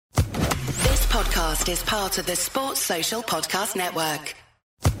podcast is part of the Sports Social Podcast Network.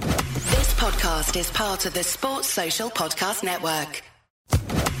 This podcast is part of the Sports Social Podcast Network.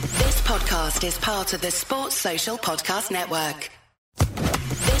 This podcast is part of the Sports Social Podcast Network.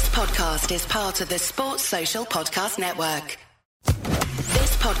 This podcast is part of the Sports Social Podcast Network.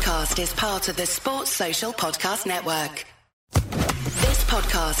 This podcast is part of the Sports Social Podcast Network. This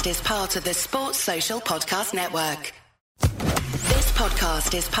podcast is part of the Sports Social Podcast Network. This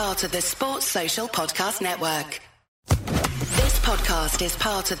podcast is part of the Sports Social Podcast Network. This podcast is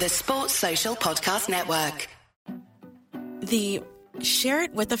part of the Sports Social Podcast Network. The share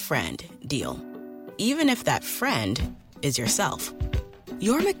it with a friend deal, even if that friend is yourself.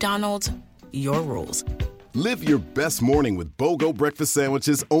 Your McDonald's, your rules. Live your best morning with BOGO breakfast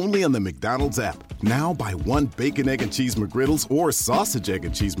sandwiches only on the McDonald's app. Now buy one bacon, egg, and cheese McGriddles or sausage, egg,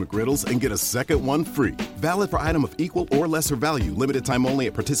 and cheese McGriddles and get a second one free. Valid for item of equal or lesser value. Limited time only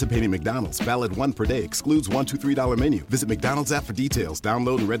at participating McDonald's. Valid one per day. Excludes $1, $2, $3 menu. Visit McDonald's app for details.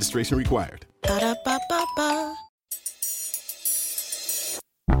 Download and registration required. Ba-da-ba-ba-ba.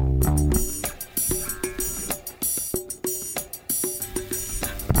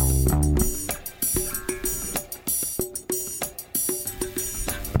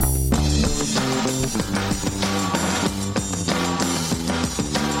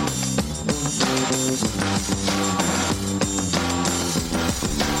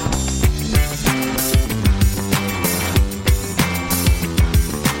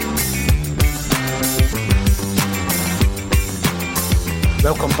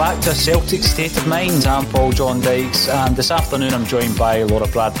 Welcome back to Celtic State of Mind. I'm Paul John Dykes, and this afternoon I'm joined by Laura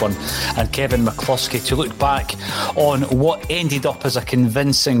Bradburn and Kevin McCluskey to look back on what ended up as a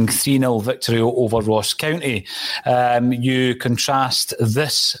convincing 3-0 victory over Ross County. You contrast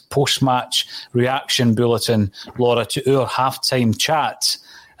this post-match reaction bulletin, Laura, to our half-time chat.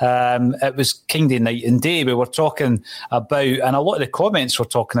 It was kind of night and day. We were talking about, and a lot of the comments were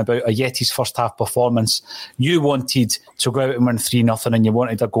talking about, Ajeti's first half performance. You wanted to go out and win 3-0 and you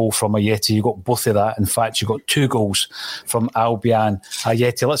wanted a goal from Ajeti. You got both of that. In fact, you got 2 goals from Albion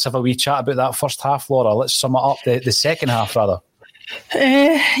Ajeti. Let's have a wee chat about that first half, Laura. Let's sum it up, the second half rather.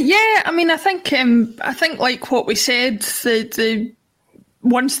 I think like what we said, the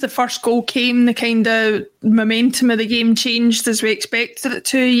once the first goal came, the kind of momentum of the game changed as we expected it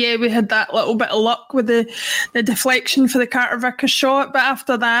to. Yeah, we had that little bit of luck with the deflection for the Carter Vickers shot, but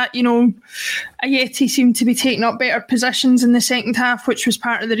after that, Ajeti seemed to be taking up better positions in the second half, which was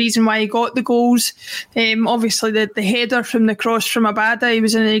part of the reason why he got the goals. Obviously, the header from the cross from Abada, he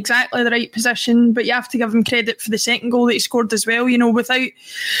was in exactly the right position, but you have to give him credit for the second goal that he scored as well.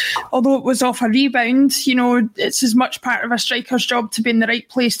 Although it was off a rebound, it's as much part of a striker's job to be in the right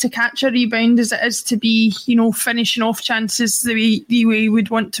place to catch a rebound as it is to be, finishing off chances the way you would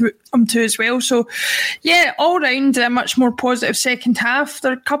want him to as well. So, yeah, all round a much more positive second half.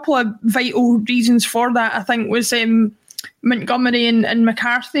 There are a couple of vital reasons for that. I think was Montgomery and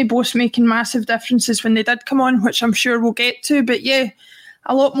McCarthy both making massive differences when they did come on, which I'm sure we'll get to. But yeah,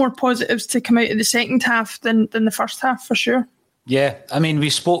 a lot more positives to come out of the second half than the first half for sure. Yeah, we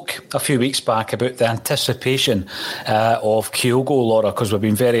spoke a few weeks back about the anticipation of Kyogo, Laura, because we've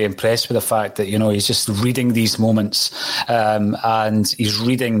been very impressed with the fact that, he's just reading these moments and he's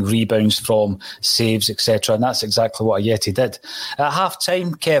reading rebounds from saves, etc. And that's exactly what Ajeti did. At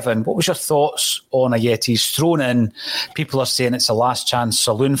half-time, Kevin, what was your thoughts on Ajeti? He's thrown in. People are saying it's a last-chance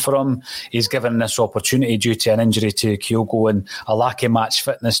saloon for him. He's given this opportunity due to an injury to Kyogo and a lack of match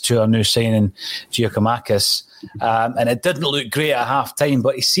fitness to our new signing, Giacomakis. And it didn't look great at half time,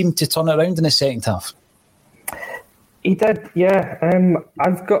 but he seemed to turn around in the second half. He did, yeah.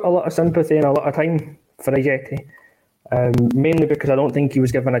 I've got a lot of sympathy and a lot of time for Ajeti, mainly because I don't think he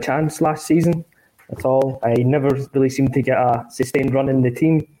was given a chance last season at all. He never really seemed to get a sustained run in the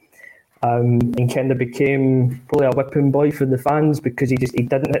team, and kind of became probably a whipping boy for the fans because he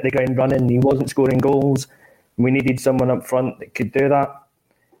didn't hit the ground running. He wasn't scoring goals. We needed someone up front that could do that.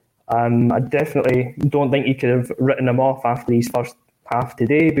 I definitely don't think he could have written him off after his first half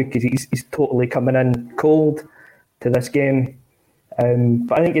today because he's totally coming in cold to this game.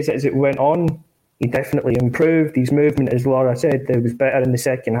 But I think as it went on, he definitely improved. His movement, as Laura said, it was better in the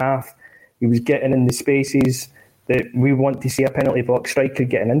second half. He was getting in the spaces that we want to see a penalty box striker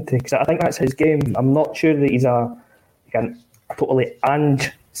getting into because I think that's his game. I'm not sure that he's a totally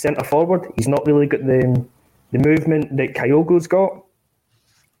Ange centre forward. He's not really got the movement that Kyogo's got.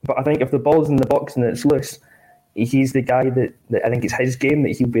 But I think if the ball's in the box and it's loose, he's the guy that I think it's his game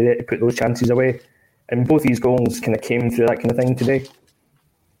that he'll be there to put those chances away. And both these goals kind of came through that kind of thing today.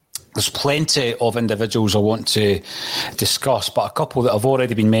 There's plenty of individuals I want to discuss, but a couple that have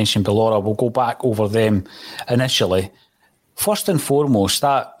already been mentioned by Laura, we'll go back over them initially. First and foremost,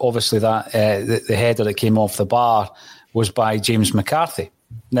 the header that came off the bar was by James McCarthy.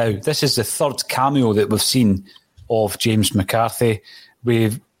 Now, this is the third cameo that we've seen of James McCarthy.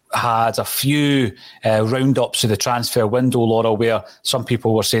 We've had a few roundups of the transfer window, Laura, where some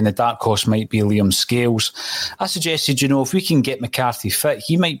people were saying the dark horse might be Liam Scales. I suggested, if we can get McCarthy fit,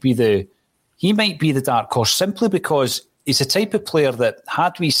 he might be the dark horse, simply because he's the type of player that,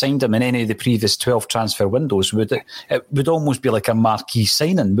 had we signed him in any of the previous 12 transfer windows, it would almost be like a marquee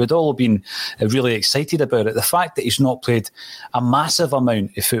signing. We'd all been really excited about it. The fact that he's not played a massive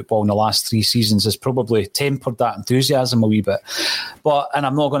amount of football in the last 3 seasons has probably tempered that enthusiasm a wee bit. And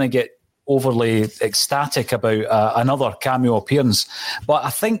I'm not going to get overly ecstatic about another cameo appearance. But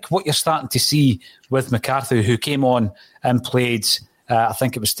I think what you're starting to see with McCarthy, who came on and played... I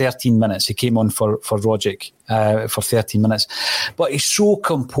think it was 13 minutes. He came on for Rogic for 13 minutes. But he's so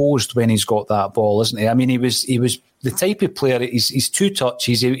composed when he's got that ball, isn't he? I mean, he was the type of player, he's two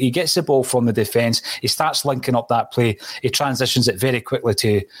touches. He gets the ball from the defence. He starts linking up that play. He transitions it very quickly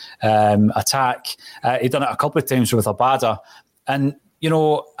to attack. He done it a couple of times with Abada. And,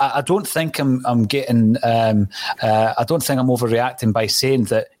 I don't think I'm getting... I don't think I'm overreacting by saying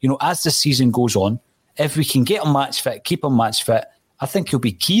that, as the season goes on, if we can get him match fit, keep him match fit, I think he'll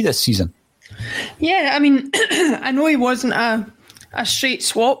be key this season. Yeah, I mean, I know he wasn't a straight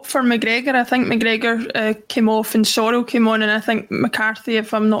swap for McGregor. I think McGregor came off and Sorrell came on, and I think McCarthy,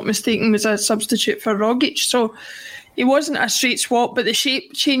 if I'm not mistaken, was a substitute for Rogic. So he wasn't a straight swap, but the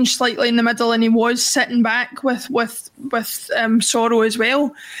shape changed slightly in the middle, and he was sitting back with Sorrell as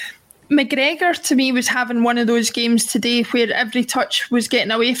well. McGregor, to me, was having one of those games today where every touch was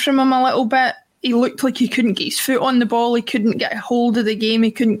getting away from him a little bit. He looked like he couldn't get his foot on the ball. He couldn't get a hold of the game.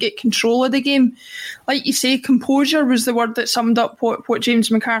 He couldn't get control of the game. Like you say, composure was the word that summed up what James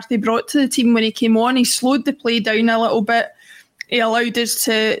McCarthy brought to the team when he came on. He slowed the play down a little bit. He allowed us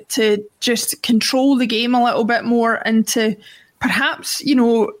to just control the game a little bit more and to perhaps,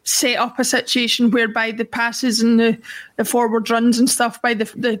 set up a situation whereby the passes and the forward runs and stuff by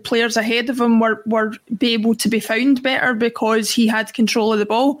the players ahead of him were be able to be found better because he had control of the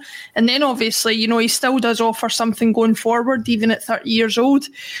ball. And then obviously, he still does offer something going forward, even at 30 years old,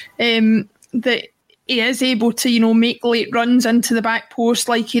 that he is able to, make late runs into the back post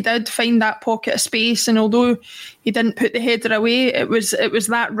like he did, find that pocket of space. And although he didn't put the header away, it was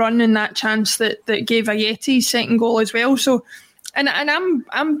that run and that chance that gave Ayeti his second goal as well. So, And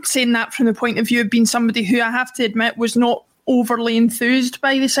I'm saying that from the point of view of being somebody who, I have to admit, was not overly enthused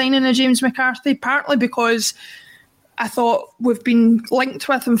by the signing of James McCarthy, partly because I thought we've been linked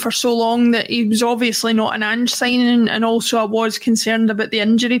with him for so long that he was obviously not an Ange signing, and also I was concerned about the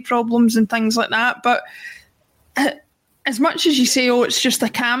injury problems and things like that. But as much as you say, it's just a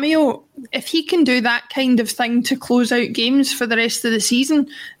cameo, if he can do that kind of thing to close out games for the rest of the season,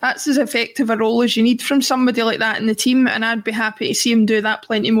 that's as effective a role as you need from somebody like that in the team, and I'd be happy to see him do that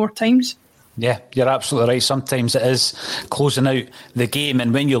plenty more times. Yeah, you're absolutely right. Sometimes it is closing out the game,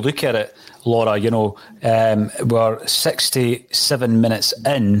 and when you look at it, Laura, we're 67 minutes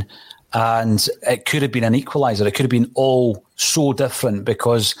in, and it could have been an equaliser. It could have been all so different,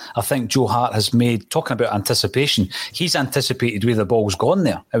 because I think Joe Hart has made, talking about anticipation, he's anticipated where the ball's gone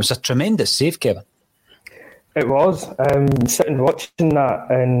there. It was a tremendous save, Kevin. It was. Sitting watching that,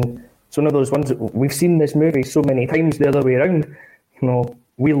 and it's one of those ones that we've seen this movie so many times the other way around.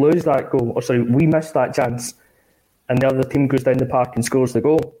 We lose that goal, we miss that chance, and the other team goes down the park and scores the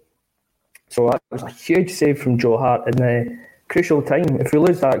goal. So that was a huge save from Joe Hart in the crucial time. If we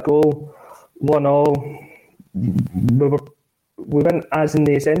lose that goal, 1-0, we weren't as in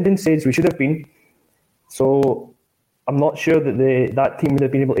the ascendancy as we should have been. So I'm not sure that that team would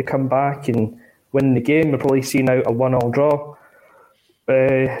have been able to come back and win the game. We're probably seeing out a 1-1 draw,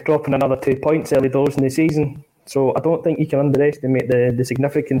 dropping another 2 points early doors in the season. So I don't think you can underestimate the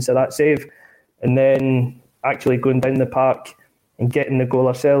significance of that save. And then actually going down the park and getting the goal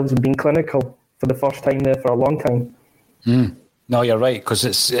ourselves and being clinical for the first time there for a long time. No, you're right, because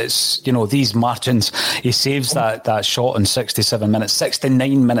it's these margins. He saves that shot in 67 minutes,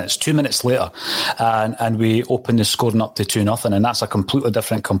 69 minutes, 2 minutes later, and we open the scoring up to 2-0, and that's a completely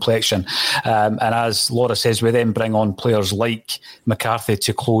different complexion. And as Laura says, we then bring on players like McCarthy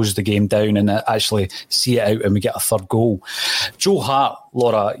to close the game down and actually see it out, and we get a third goal. Joe Hart,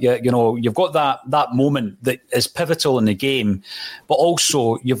 Laura, you've got that moment that is pivotal in the game, but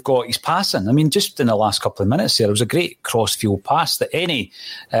also you've got his passing. I mean, just in the last couple of minutes there was a great cross-field pass that any,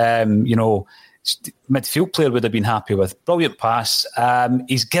 midfield player would have been happy with. Brilliant pass.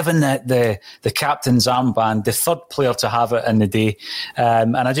 He's given the captain's armband, the third player to have it in the day.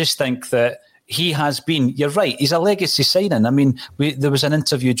 And I just think that he has been, you're right, he's a legacy signing. I mean, there was an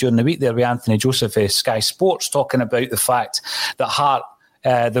interview during the week there with Anthony Joseph of Sky Sports talking about the fact that Hart,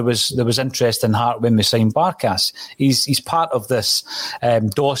 there was interest in Hart when we signed Barkas. He's part of this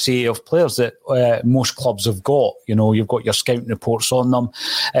dossier of players that most clubs have got. You know, you've got your scouting reports on them.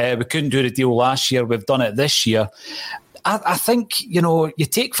 We couldn't do the deal last year. We've done it this year. I think, you know, you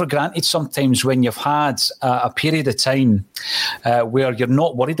take for granted sometimes when you've had a period of time where you're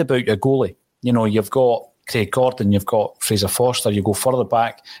not worried about your goalie. You know, you've got Craig Gordon, you've got Fraser Forster, you go further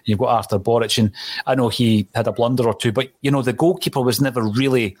back, you've got Arthur Boric, and I know he had a blunder or two, but, you know, the goalkeeper was never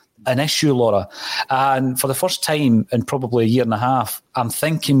really an issue, Laura. And for the first time in probably a year and a half, I'm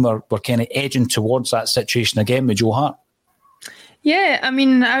thinking we're kind of edging towards that situation again with Joe Hart. Yeah, I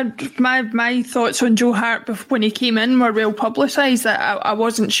mean, my thoughts on Joe Hart when he came in were well publicised. That I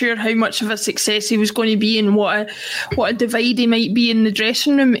wasn't sure how much of a success he was going to be and what a divide he might be in the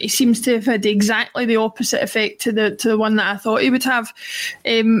dressing room. He seems to have had exactly the opposite effect to the one that I thought he would have.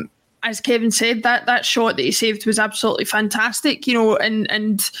 As Kevin said, that shot that he saved was absolutely fantastic, you know,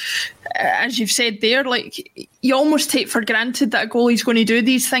 and as you've said there, like, you almost take for granted that a goalie's going to do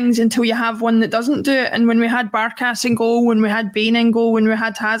these things until you have one that doesn't do it. And when we had Barkas in goal, when we had Bain in goal, when we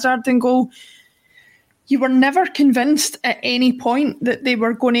had Hazard in goal, you were never convinced at any point that they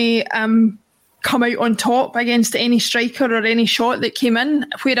were going to come out on top against any striker or any shot that came in.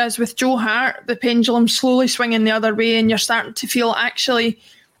 Whereas with Joe Hart, the pendulum slowly swinging the other way, and you're starting to feel actually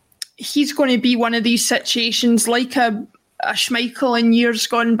he's going to be one of these situations like a Schmeichel in years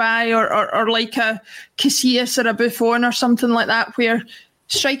gone by, or like a Casillas or a Buffon or something like that, where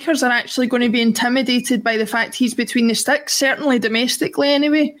strikers are actually going to be intimidated by the fact he's between the sticks, certainly domestically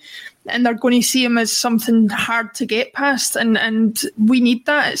anyway, and they're going to see him as something hard to get past. And we need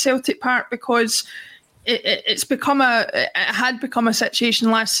that at Celtic Park, because it had become a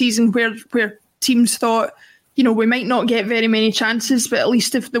situation last season where teams thought, you know, we might not get very many chances, but at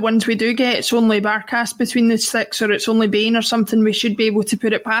least if the ones we do get, it's only Barkas between the sticks, or it's only Bain or something, we should be able to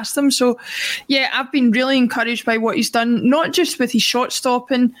put it past them. So, yeah, I've been really encouraged by what he's done, not just with his shot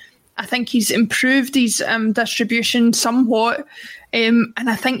stopping. I think he's improved his distribution somewhat, and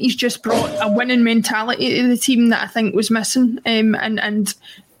I think he's just brought a winning mentality to the team that I think was missing, and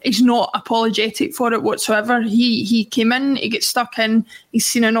he's not apologetic for it whatsoever. He came in, he gets stuck in, he's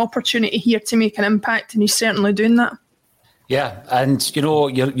seen an opportunity here to make an impact, and he's certainly doing that. Yeah, and you know,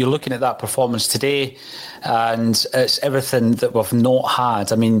 you're looking at that performance today, and it's everything that we've not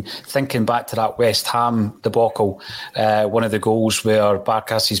had. I mean, thinking back to that West Ham debacle, one of the goals where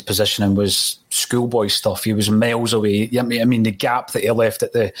Barkas' positioning was schoolboy stuff. He was miles away. I mean, the gap that he left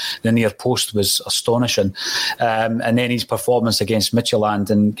at the near post was astonishing. And then his performance against Midtjylland,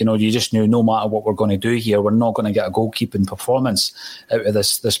 and you know, you just knew no matter what we're going to do here, we're not going to get a goalkeeping performance out of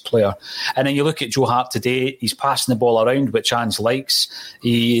this player. And then you look at Joe Hart today, he's passing the ball around, which Ange likes.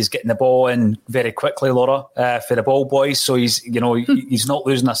 He is getting the ball in very quickly, Laura, for the ball boys. So he's not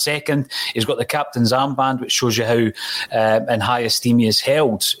losing a second. He's got the captain's armband, which shows you how in high esteem he is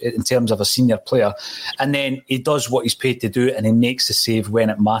held in terms of a senior player. And then he does what he's paid to do, and he makes the save when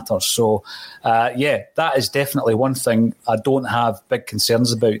it matters. So that is definitely one thing I don't have big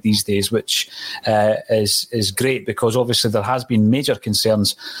concerns about these days, which is great, because obviously there has been major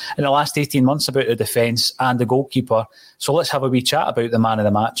concerns in the last 18 months about the defence and the goalkeeper. So let's have a wee chat about the man of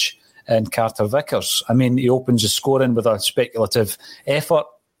the match and Carter Vickers. I mean, he opens the scoring with a speculative effort.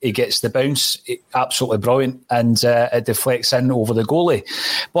 He gets the bounce, absolutely brilliant, and it deflects in over the goalie.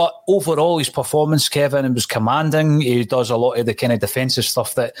 But overall, his performance, Kevin, was commanding. He does a lot of the kind of defensive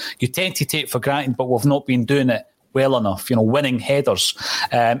stuff that you tend to take for granted, but we've not been doing it well enough, you know, winning headers.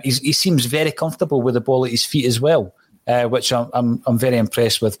 He seems very comfortable with the ball at his feet as well, which I'm very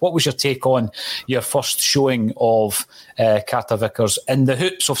impressed with. What was your take on your first showing of Carter Vickers in the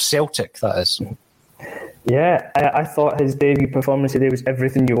hoops of Celtic, that is? Yeah, I thought his debut performance today was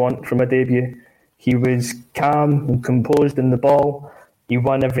everything you want from a debut. He was calm and composed in the ball. He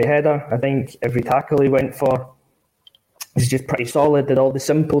won every header. I think every tackle he went for was just pretty solid, did all the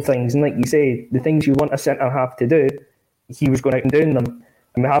simple things. And like you say, the things you want a centre-half to do, he was going out and doing them.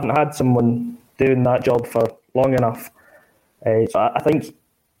 And we haven't had someone doing that job for long enough. So I think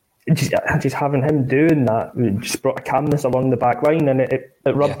just having him doing that just brought a calmness along the back line, and it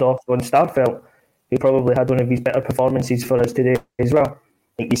rubbed off on Starfelt, who probably had one of his better performances for us today as well.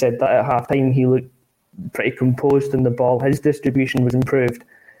 I think he said that at half-time he looked pretty composed in the ball. His distribution was improved.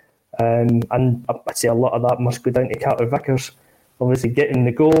 And I'd say a lot of that must go down to Carter Vickers. Obviously, getting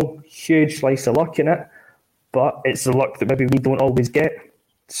the goal, huge slice of luck in it, but it's the luck that maybe we don't always get.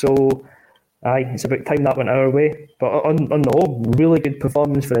 So, it's about time that went our way. But on the whole, really good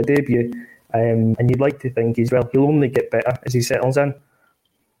performance for a debut. And you'd like to think as well, he'll only get better as he settles in.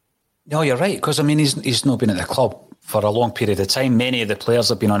 No, you're right, because I mean, he's not been at the club for a long period of time. Many of the players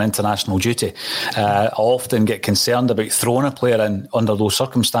have been on international duty. I often get concerned about throwing a player in under those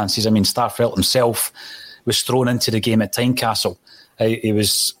circumstances. I mean, Starfelt himself was thrown into the game at Tynecastle. He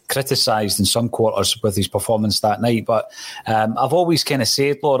was criticised in some quarters with his performance that night. But I've always kind of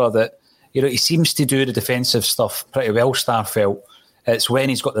said, Laura, that he seems to do the defensive stuff pretty well, Starfelt. It's when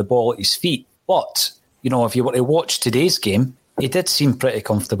he's got the ball at his feet. But, if you were to watch today's game, he did seem pretty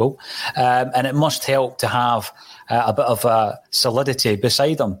comfortable. And it must help to have a bit of solidity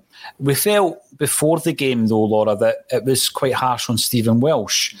beside him. We felt before the game, though, Laura, that it was quite harsh on Stephen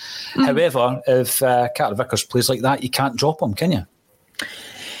Welsh. However, if Carter Vickers plays like that, you can't drop him, can you?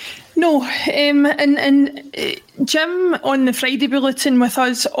 No, and Jim on the Friday Bulletin with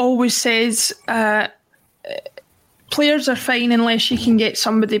us always says players are fine unless you can get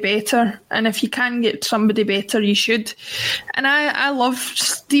somebody better, and if you can get somebody better, you should. And I love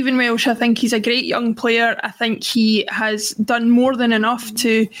Stephen Welsh. I think he's a great young player. I think he has done more than enough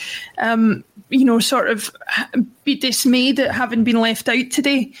to sort of be dismayed at having been left out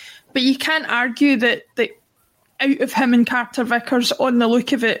today. But you can't argue that out of him and Carter Vickers, on the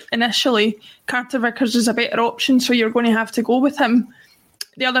look of it initially, Carter Vickers is a better option, so you're going to have to go with him.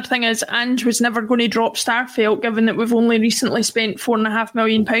 The other thing is, Ange was never going to drop Starfelt, given that we've only recently spent £4.5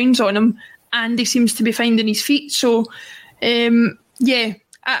 million on him, and he seems to be finding his feet. So,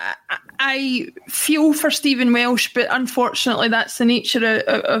 I feel for Stephen Welsh, but unfortunately that's the nature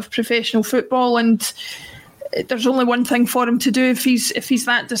of professional football, and there's only one thing for him to do if he's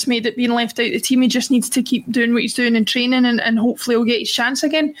that dismayed at being left out of the team. He just needs to keep doing what he's doing in training, and hopefully he'll get his chance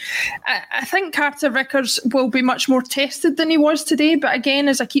again. I think Carter Vickers will be much more tested than he was today, but again,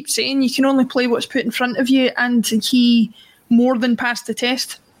 as I keep saying, you can only play what's put in front of you, and he more than passed the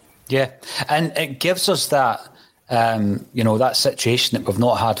test. Yeah, and it gives us that that situation that we've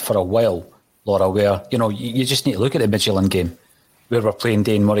not had for a while, Laura, where you just need to look at the Midtjylland game where we're playing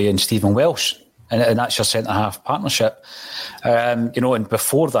Dane Murray and Stephen Welsh. And that's your centre-half partnership. And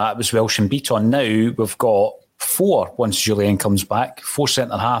before that, it was Welsh and Beaton. Now we've got 4, once Julian comes back, 4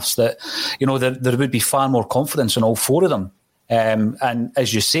 centre-halves that, there would be far more confidence in all 4 of them. And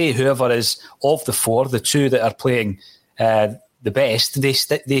as you say, whoever is of the 4, the 2 that are playing the best, they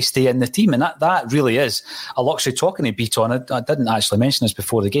stay in the team. And that really is a luxury. Talking to Beaton, I didn't actually mention this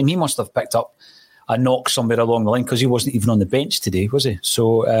before the game. He must have picked up a knock somewhere along the line, because he wasn't even on the bench today, was he?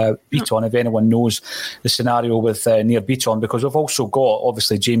 So Beaton, if anyone knows the scenario with near Beaton, because we've also got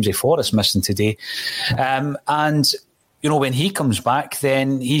obviously James A. Forrest missing today, and when he comes back,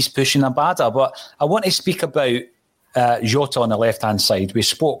 then he's pushing Abada. But I want to speak about Jota on the left hand side. We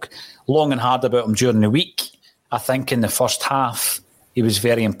spoke long and hard about him during the week. I think in the first half he was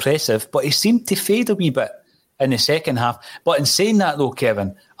very impressive, but he seemed to fade a wee bit in the second half. But in saying that though,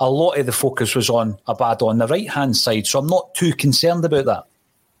 Kevin, a lot of the focus was on Abada on the right-hand side, so I'm not too concerned about that.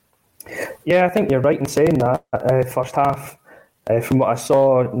 Yeah, I think you're right in saying that. First half, from what I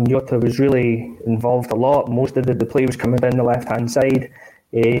saw, Jota was really involved a lot. Most of the play was coming down the left-hand side.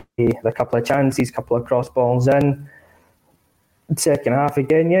 He had a couple of chances, a couple of cross balls in. Second half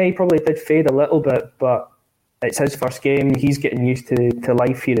again, he probably did fade a little bit, but it's his first game. He's getting used to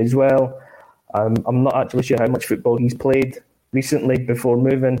life here as well. I'm not actually sure how much football he's played recently before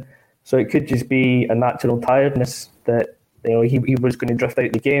moving, so it could just be a natural tiredness that he was going to drift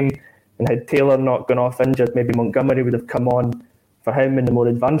out the game, and had Taylor not gone off injured, maybe Montgomery would have come on for him in the more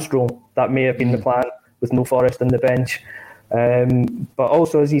advanced role. That may have been the plan with no Forrest on the bench. But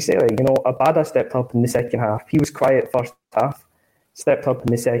also, as you say, Abada stepped up in the second half. He was quiet first half, stepped up in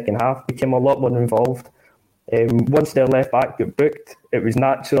the second half, became a lot more involved. Once their left back got booked, it was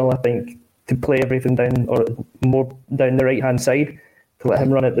natural, I think, to play everything down, or more down the right-hand side, to let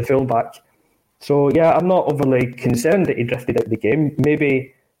him run at the full-back. So, I'm not overly concerned that he drifted out of the game.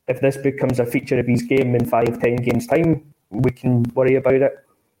 Maybe if this becomes a feature of his game in 5-10 games' time, we can worry about it.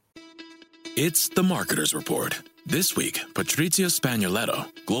 It's the Marketer's Report. This week, Patrizia Spagnoletto,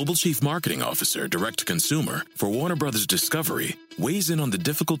 Global Chief Marketing Officer, Direct-to-Consumer for Warner Brothers Discovery, weighs in on the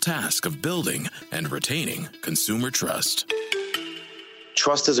difficult task of building and retaining consumer trust.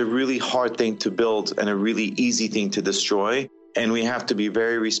 Trust is a really hard thing to build and a really easy thing to destroy, and we have to be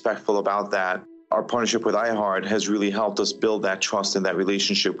very respectful about that. Our partnership with iHeart has really helped us build that trust and that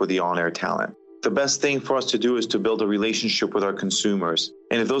relationship with the on-air talent. The best thing for us to do is to build a relationship with our consumers.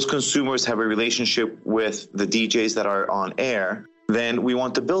 And if those consumers have a relationship with the DJs that are on air, then we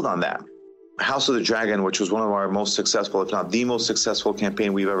want to build on that. House of the Dragon, which was one of our most successful, if not the most successful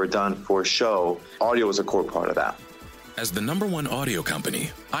campaign we've ever done for a show, audio was a core part of that. As the #1 audio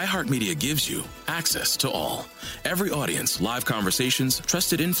company, iHeartMedia gives you access to all. Every audience, live conversations,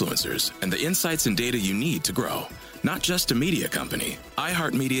 trusted influencers, and the insights and data you need to grow. Not just a media company,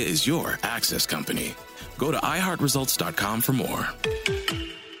 iHeartMedia is your access company. Go to iHeartResults.com for more.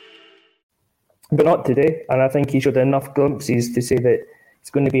 But not today, and I think he showed enough glimpses to say that he's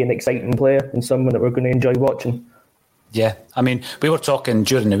going to be an exciting player and someone that we're going to enjoy watching. Yeah, I mean, we were talking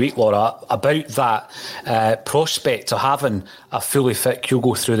during the week, Laura, about that prospect of having a fully fit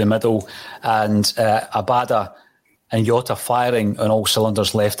Kyogo through the middle and Abada and Jota firing on all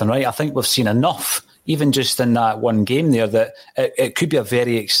cylinders left and right. I think we've seen enough, even just in that one game there, that it could be a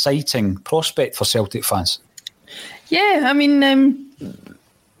very exciting prospect for Celtic fans. Yeah, I mean,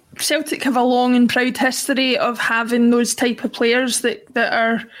 Celtic have a long and proud history of having those type of players that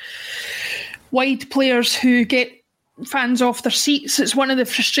are wide players who get fans off their seats. It's one of the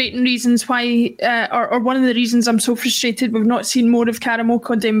frustrating reasons why, or one of the reasons I'm so frustrated we've not seen more of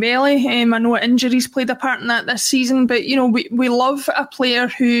Karamoko Dembele. I know injuries played a part in that this season, but we love a player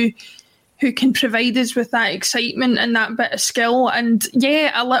who can provide us with that excitement and that bit of skill, and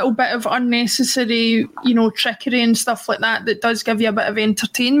a little bit of unnecessary, trickery and stuff like that does give you a bit of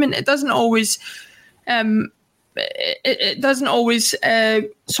entertainment. It doesn't always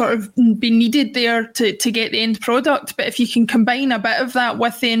sort of be needed there to get the end product, but if you can combine a bit of that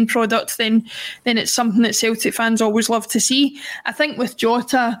with the end product, then it's something that Celtic fans always love to see. I think with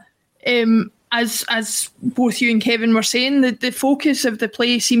Jota, as both you and Kevin were saying, the focus of the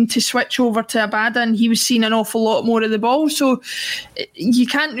play seemed to switch over to Abada, and he was seeing an awful lot more of the ball. So you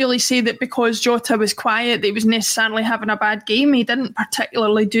can't really say that because Jota was quiet that he was necessarily having a bad game. He didn't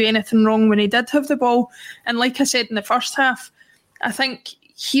particularly do anything wrong when he did have the ball. And like I said in the first half, I think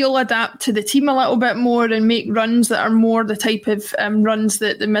he'll adapt to the team a little bit more and make runs that are more the type of runs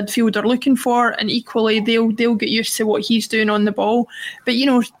that the midfield are looking for. And equally, they'll get used to what he's doing on the ball. But,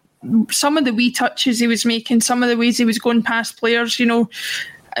 some of the wee touches he was making, some of the ways he was going past players,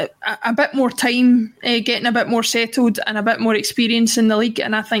 a bit more time, getting a bit more settled and a bit more experience in the league,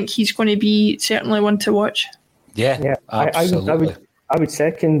 and I think he's going to be certainly one to watch. Yeah, absolutely. I would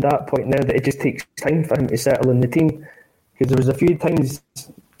second that point now, that it just takes time for him to settle in the team, because there was a few times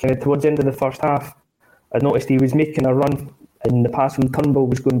kind of towards the end of the first half I noticed he was making a run and the pass from Turnbull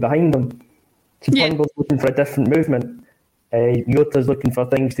was going behind him. So Turnbull's looking for a different movement. Jota's looking for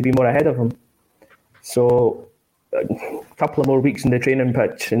things to be more ahead of him. So a couple of more weeks in the training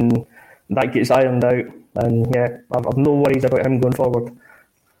pitch and that gets ironed out. And I've no worries about him going forward.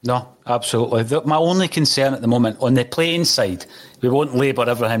 No, absolutely. My only concern at the moment, on the playing side, we won't labour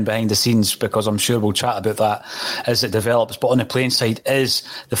everything behind the scenes because I'm sure we'll chat about that as it develops, but on the playing side is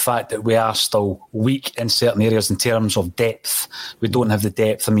the fact that we are still weak in certain areas in terms of depth. We don't have the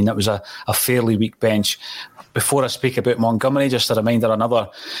depth. I mean, it was a fairly weak bench. Before I speak about Montgomery, just a reminder, another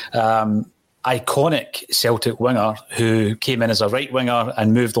iconic Celtic winger who came in as a right winger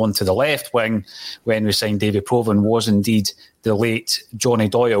and moved on to the left wing when we signed Davy Provan was indeed the late Johnny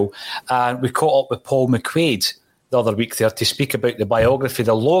Doyle. And we caught up with Paul McQuaid the other week there to speak about the biography,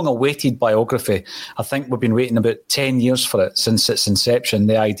 the long-awaited biography. I think we've been waiting about 10 years for it since its inception,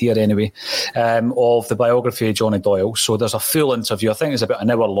 the idea anyway, of the biography of Johnny Doyle. So there's a full interview. I think it's about an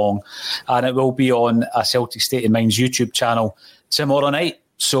hour long, and it will be on a Celtic State of Mind's YouTube channel tomorrow night.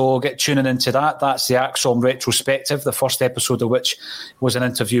 So get tuning into that. That's the ACSOM retrospective, the first episode of which was an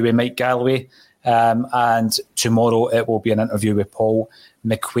interview with Mike Galloway. And tomorrow it will be an interview with Paul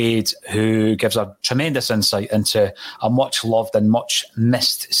McQuaid, who gives a tremendous insight into a much loved and much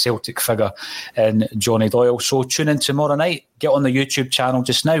missed Celtic figure in Johnny Doyle. So tune in tomorrow night. Get on the YouTube channel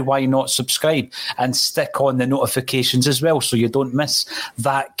just now. Why not subscribe and stick on the notifications as well so you don't miss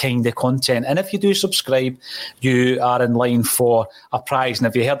that kind of content. And if you do subscribe, you are in line for a prize. And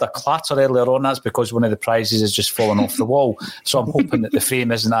if you heard a clatter earlier on, that's because one of the prizes is just fallen off the wall. So I'm hoping that the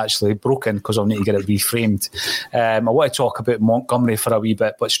frame isn't actually broken because I'll need to get it reframed. I want to talk about Montgomery for a wee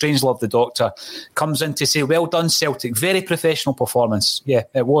bit, but Strangelove the Doctor comes in to say, well done Celtic, very professional performance. Yeah,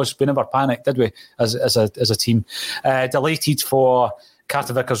 it was. We never panicked, did we, as a team? Delighted for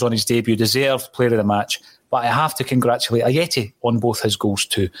Carter Vickers on his debut, deserved player of the match, but I have to congratulate Ajeti on both his goals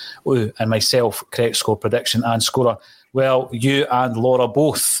too. And myself, correct score prediction and scorer. Well, you and Laura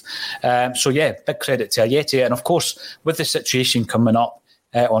both. Big credit to Ajeti. And of course, with the situation coming up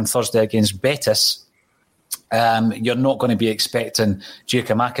on Thursday against Betis, you're not going to be expecting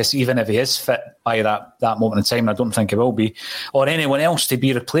Giacomakis, even if he is fit by that moment in time, I don't think he will be, or anyone else to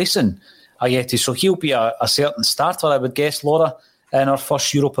be replacing Ajeti. So he'll be a certain starter, I would guess, Laura, in our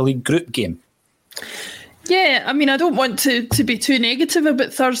first Europa League group game. Yeah, I mean, I don't want to be too negative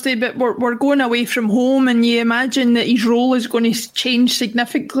about Thursday, but we're going away from home, and you imagine that his role is going to change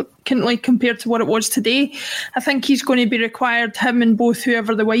significantly compared to what it was today. I think he's going to be required, him and both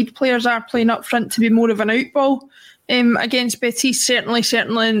whoever the wide players are playing up front, to be more of an outball against Betis, certainly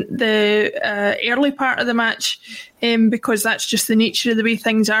in the early part of the match, because that's just the nature of the way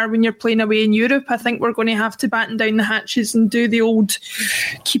things are when you're playing away in Europe. I think we're going to have to batten down the hatches and do the old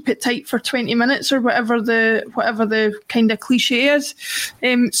keep it tight for 20 minutes or whatever the kind of cliche is.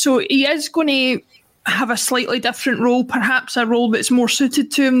 So he is going to have a slightly different role, perhaps a role that's more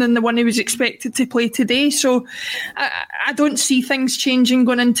suited to him than the one he was expected to play today. So I don't see things changing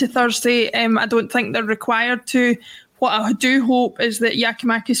going into Thursday. I don't think they're required to. What I do hope is that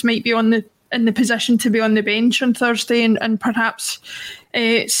Giakoumakis might be in the position to be on the bench on Thursday and perhaps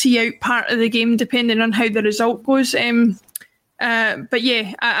see out part of the game depending on how the result goes. But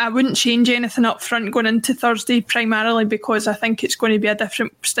yeah, I wouldn't change anything up front going into Thursday, primarily because I think it's going to be a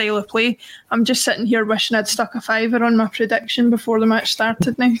different style of play. I'm just sitting here wishing I'd stuck a $5 on my prediction before the match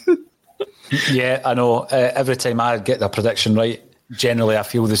started now. Yeah, I know. Every time I get the prediction right, generally I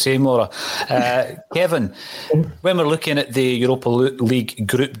feel the same, Laura. Kevin, when we're looking at the Europa League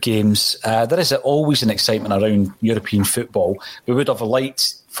group games, there is always an excitement around European football. We would have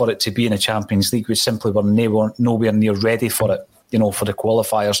liked for it to be in the Champions League. We simply were nowhere near ready for it, for the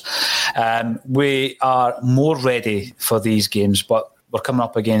qualifiers. We are more ready for these games, but we're coming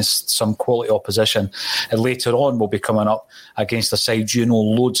up against some quality opposition. And later on, we'll be coming up against a side you know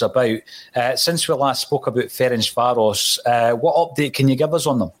loads about. Since we last spoke about Ferencváros, what update can you give us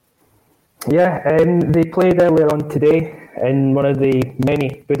on them? Yeah, they played earlier on today in one of the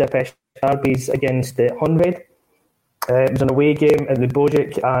many Budapest derbies against Honvéd. It was an away game at the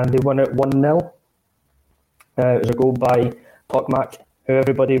Božič, and they won it 1-0. It was a goal by Tokmak, who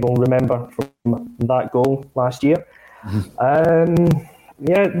everybody will remember from that goal last year. It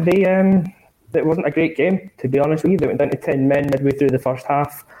wasn't a great game, to be honest with you. They went down to 10 men midway through the first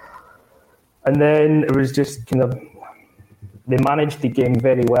half, and then it was just kind of, they managed the game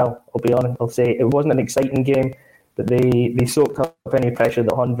very well. I'll say it wasn't an exciting game, but they soaked up any pressure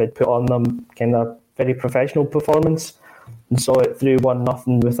that Honvéd put on them. Kind of very professional performance, and saw it through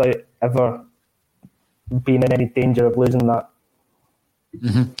 1-0 without ever being in any danger of losing that.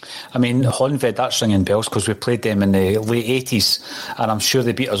 Mm-hmm. I mean, Honvéd, that's ringing bells because we played them in the late 80s, and I'm sure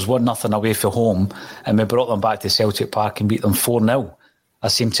they beat us 1-0 away from home, and we brought them back to Celtic Park and beat them 4-0. I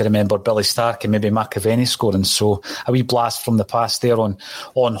seem to remember Billy Stark and maybe McAvenny scoring, so a wee blast from the past there on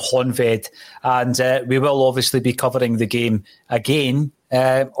Honvéd. And we will obviously be covering the game again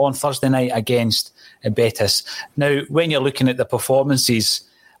on Thursday night against Betis. Now, when you're looking at the performances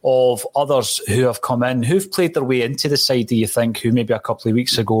of others who have come in, who've played their way into the side, do you think, who maybe a couple of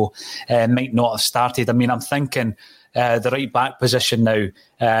weeks ago might not have started? I mean, I'm thinking the right back position now,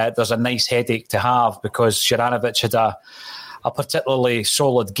 there's a nice headache to have because Juranovic had a particularly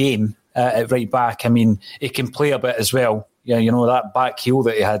solid game at right back. I mean, he can play a bit as well. Yeah, that back heel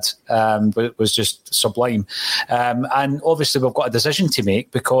that he had was just sublime. And obviously we've got a decision to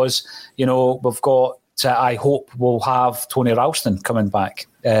make because, we've got, I hope we'll have Tony Ralston coming back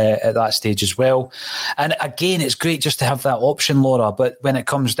at that stage as well. And again, it's great just to have that option, Laura, but when it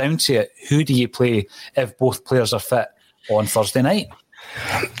comes down to it, who do you play if both players are fit on Thursday night?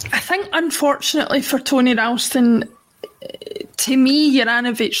 I think, unfortunately for Tony Ralston, to me,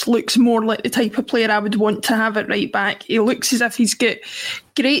 Juranovic looks more like the type of player I would want to have at right back. He looks as if he's got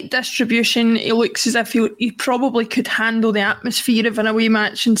great distribution. He looks as if he probably could handle the atmosphere of an away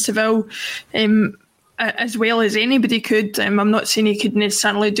match in Seville as well as anybody could. I'm not saying he could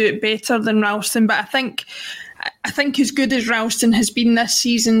necessarily do it better than Ralston, but I think as good as Ralston has been this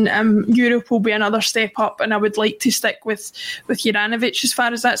season, Europe will be another step up, and I would like to stick with Juranovic as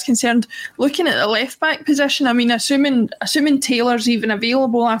far as that's concerned. Looking at the left back position, I mean, assuming Taylor's even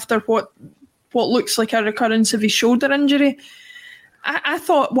available after what looks like a recurrence of his shoulder injury, I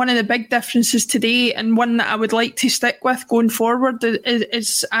thought one of the big differences today, and one that I would like to stick with going forward,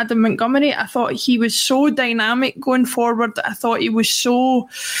 is Adam Montgomery. I thought he was so dynamic going forward. I thought he was so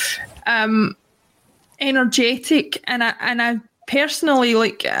energetic, and I personally,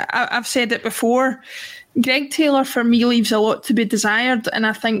 I've said it before, Greg Taylor for me leaves a lot to be desired, and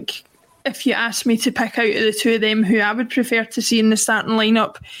I think if you ask me to pick out of the two of them who I would prefer to see in the starting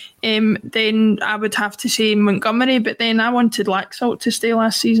lineup, then I would have to say Montgomery. But then I wanted Laxalt to stay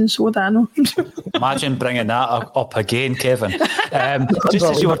last season, so would I know. Imagine bringing that up again, Kevin. Just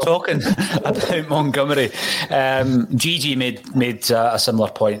as you were talking about Montgomery, Gigi made a similar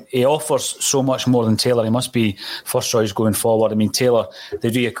point. He offers so much more than Taylor. He must be first choice going forward. I mean, Taylor, the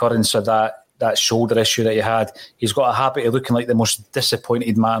reoccurrence of that shoulder issue that he had, he's got a habit of looking like the most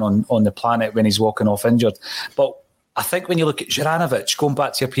disappointed man on the planet when he's walking off injured. But I think when you look at Juranovic, going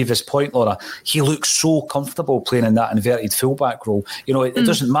back to your previous point, Laura, he looks so comfortable playing in that inverted fullback role. You know, it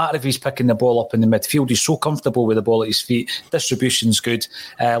doesn't matter if he's picking the ball up in the midfield. He's so comfortable with the ball at his feet. Distribution's good.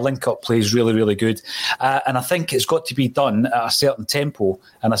 Link-up play is really, really good. And I think it's got to be done at a certain tempo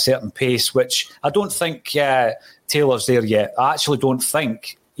and a certain pace, which I don't think Taylor's there yet. I actually don't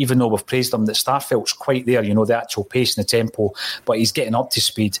think, even though we've praised him, that Starfelt's quite there, you know, the actual pace and the tempo, but he's getting up to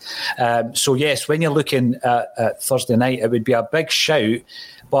speed. So, yes, when you're looking at Thursday night, it would be a big shout.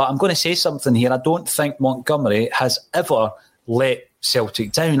 But I'm going to say something here. I don't think Montgomery has ever let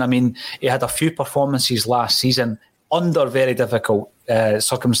Celtic down. I mean, he had a few performances last season under very difficult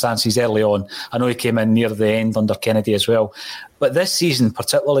circumstances early on. I know he came in near the end under Kennedy as well. But this season,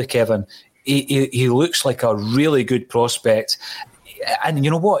 particularly, Kevin, he looks like a really good prospect. And you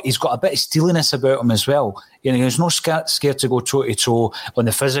know what? He's got a bit of steeliness about him as well. You know, he's not scared to go toe-to-toe on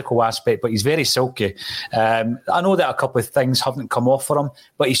the physical aspect, but he's very silky. I know that a couple of things haven't come off for him,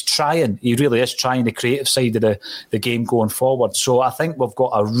 but he's trying. He really is trying the creative side of the game going forward. So I think we've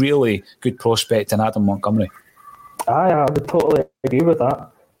got a really good prospect in Adam Montgomery. I would totally agree with that.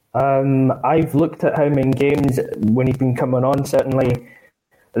 I've looked at him in games when he's been coming on, certainly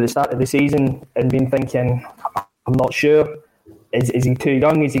at the start of the season, and been thinking, I'm not sure. Is he too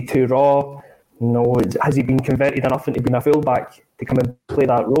young? Is he too raw? You know, has he been converted enough into being a fullback to come and play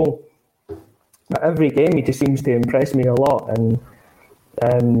that role? But every game, he just seems to impress me a lot. And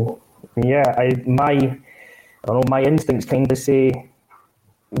my instincts kind of say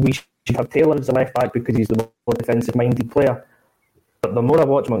we should have Taylor as a left back because he's the more defensive minded player. But the more I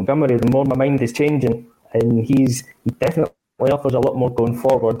watch Montgomery, the more my mind is changing, and he definitely offers a lot more going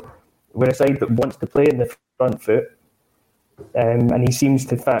forward. We're a side that wants to play in the front foot. And he seems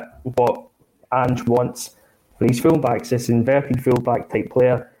to fit what Ange wants for his fullbacks, this inverted fullback type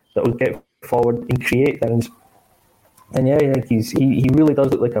player that will get forward and create things. And he really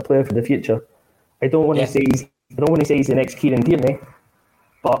does look like a player for the future. I don't want to say he's the next Kieran Tierney,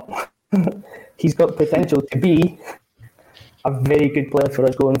 but he's got potential to be a very good player for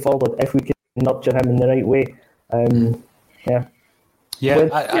us going forward if we can nurture him in the right way. I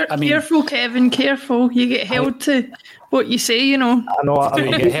mean, careful, Kevin, careful. You get held to what you say, you know. I know.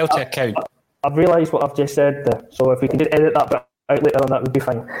 You get held to account. I've realised what I've just said there, so if we can just edit that bit out later on, that would be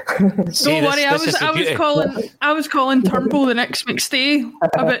fine. Don't worry, I was calling Turnbull the next McStay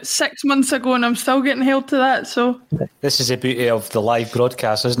about 6 months ago, and I'm still getting held to that. So this is the beauty of the live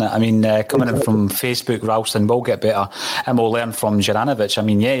broadcast, isn't it? I mean, coming in from Facebook, Ralston will get better, and we'll learn from Juranovic. I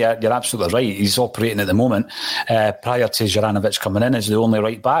mean, you're absolutely right. He's operating at the moment prior to Juranovic coming in as the only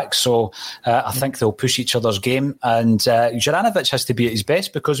right back. So I think they'll push each other's game, and Juranovic has to be at his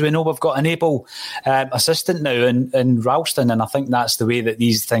best because we know we've got an able assistant now in Ralston, and I think that's the way that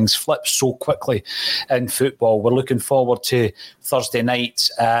these things flip so quickly in football. We're looking forward to Thursday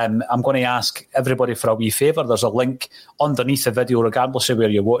night. I'm going to ask everybody for a wee favour. There's a link underneath the video, regardless of where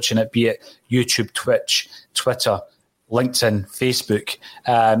you're watching it, be it YouTube, Twitch, Twitter, LinkedIn, Facebook,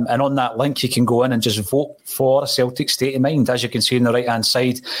 and on that link you can go in and just vote for Celtic State of Mind. As you can see on the right hand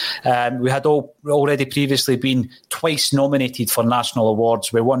side, we had already previously been twice nominated for national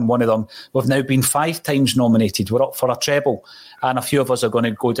awards. We won one of them. We've now been 5 times nominated. We're up for a treble, and a few of us are going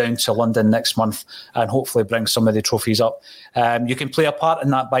to go down to London next month and hopefully bring some of the trophies up. You can play a part in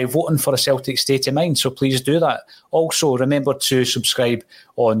that by voting for a Celtic State of Mind, so please do that. Also, remember to subscribe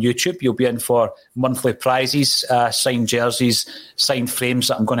on YouTube. You'll be in for monthly prizes, signed jerseys, signed frames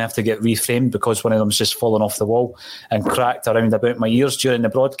that I'm going to have to get reframed because one of them's just fallen off the wall and cracked around about my ears during the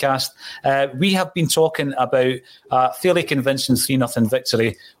broadcast. We have been talking about a fairly convincing 3-0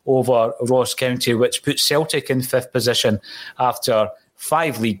 victory over Ross County, which puts Celtic in 5th position after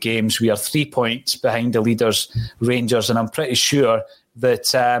 5 league games. We are 3 points behind the leaders, Rangers, and I'm pretty sure that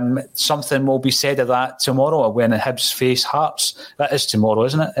something will be said of that tomorrow when Hibs face Hearts. That is tomorrow,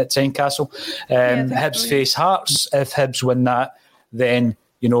 isn't it, at Tynecastle? Hibs face Hearts. If Hibs win that, then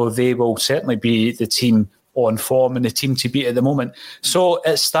they will certainly be the team on form and the team to beat at the moment. So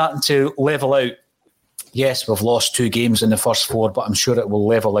it's starting to level out Yes, we've lost 2 games in the first 4, but I'm sure it will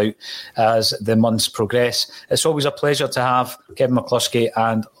level out as the months progress. It's always a pleasure to have Kevin McCluskey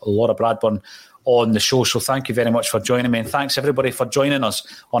and Laura Bradburn on the show. So thank you very much for joining me, and thanks everybody for joining us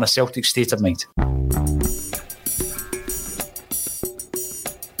on A Celtic State of Mind.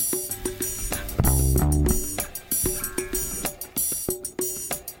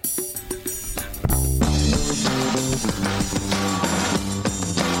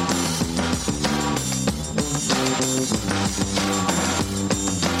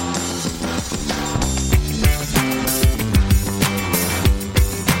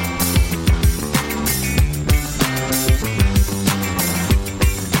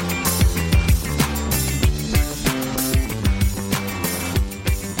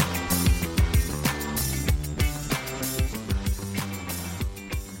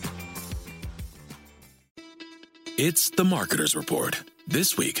 It's the Marketer's Report.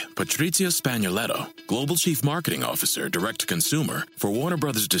 This week, Patrizia Spagnoletto, Global Chief Marketing Officer, Direct-to-Consumer for Warner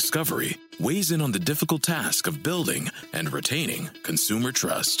Brothers Discovery, weighs in on the difficult task of building and retaining consumer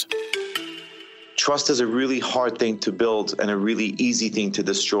trust. Trust is a really hard thing to build and a really easy thing to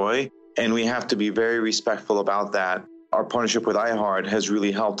destroy, and we have to be very respectful about that. Our partnership with iHeart has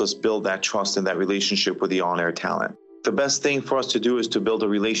really helped us build that trust and that relationship with the on-air talent. The best thing for us to do is to build a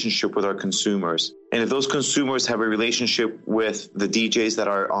relationship with our consumers. And if those consumers have a relationship with the DJs that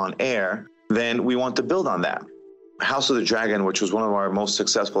are on air, then we want to build on that. House of the Dragon, which was one of our most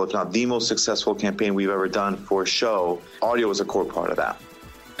successful, if not the most successful campaign we've ever done for a show, audio was a core part of that.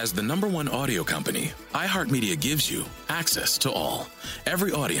 As the #1 audio company, iHeartMedia gives you access to all.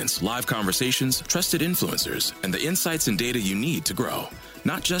 Every audience, live conversations, trusted influencers, and the insights and data you need to grow.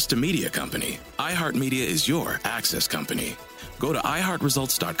 Not just a media company, iHeartMedia is your access company. Go to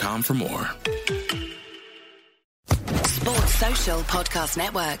iHeartResults.com for more. Sports Social Podcast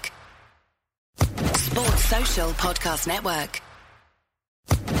Network. Sports Social Podcast Network.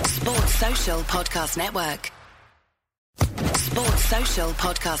 Sports Social Podcast Network. Sports Social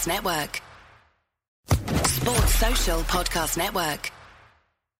Podcast Network. Sports Social Podcast Network.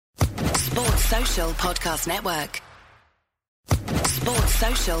 Sports Social Podcast Network. Sports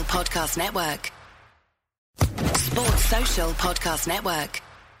Social Podcast Network. Sports Social Podcast Network.